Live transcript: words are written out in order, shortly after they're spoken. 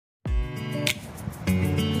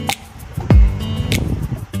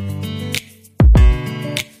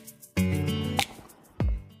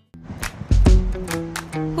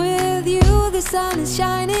sun is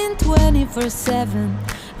shining 24/7.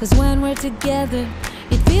 Cause when we're together,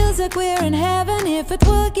 it feels like we're in heaven. If it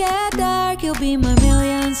will get dark, you'll be my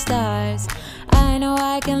million stars. I know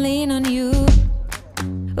I can lean on you.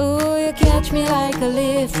 Ooh, you catch me like a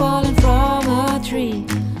leaf falling from a tree.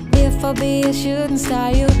 If I'll be a shooting star,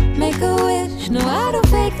 you make a wish. No, I don't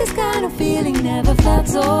fake this kind of feeling, never felt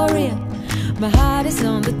so real. My heart is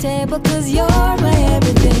on the table cause you're my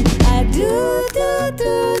everything. I do,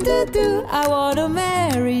 I wanna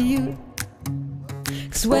marry you.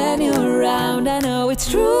 Cause when you're around I know it's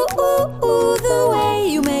true. The way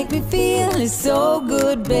you make me feel is so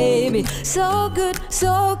good, baby. So good,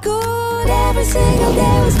 so good. Every single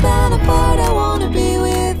day we spend apart, I wanna be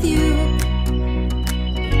with you.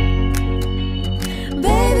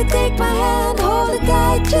 Baby, take my hand, hold it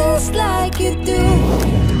tight just like you do.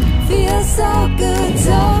 Feels so good,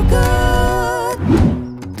 so good.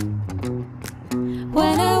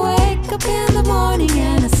 When I wake up in the morning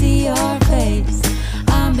and I see your face,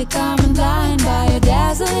 I'm becoming blind by your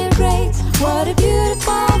dazzling grace. What a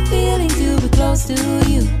beautiful feeling to be close to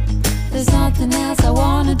you. There's nothing else I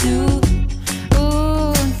wanna do.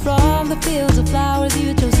 Ooh, and from the fields of flowers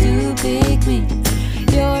you chose to pick me.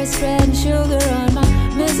 You're spreading sugar on my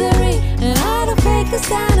misery. And I don't fake this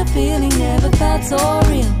kind of feeling, never felt so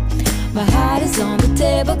real. My heart is on the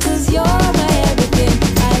table cause you're my everything.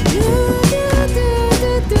 I do,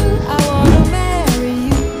 I wanna marry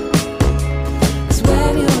you. Cause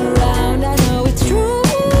when you're around I know it's true.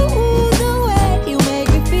 The way you make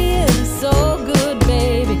me feel is so good,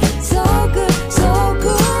 baby. So good, so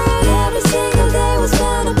good. Every single day we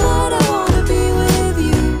spend apart, I wanna be with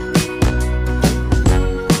you.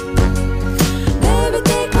 Baby,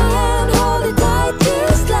 take my hand, hold it tight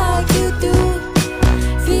just like you do.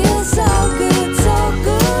 Feels so good, so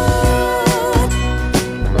good.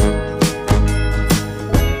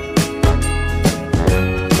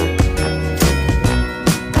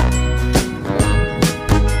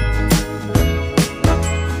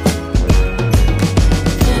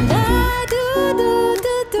 And I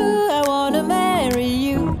do, I wanna marry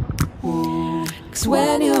you. Cause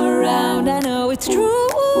when you're around I know it's true.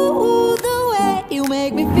 The way you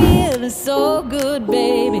make me feel is so good,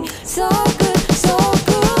 baby. So good.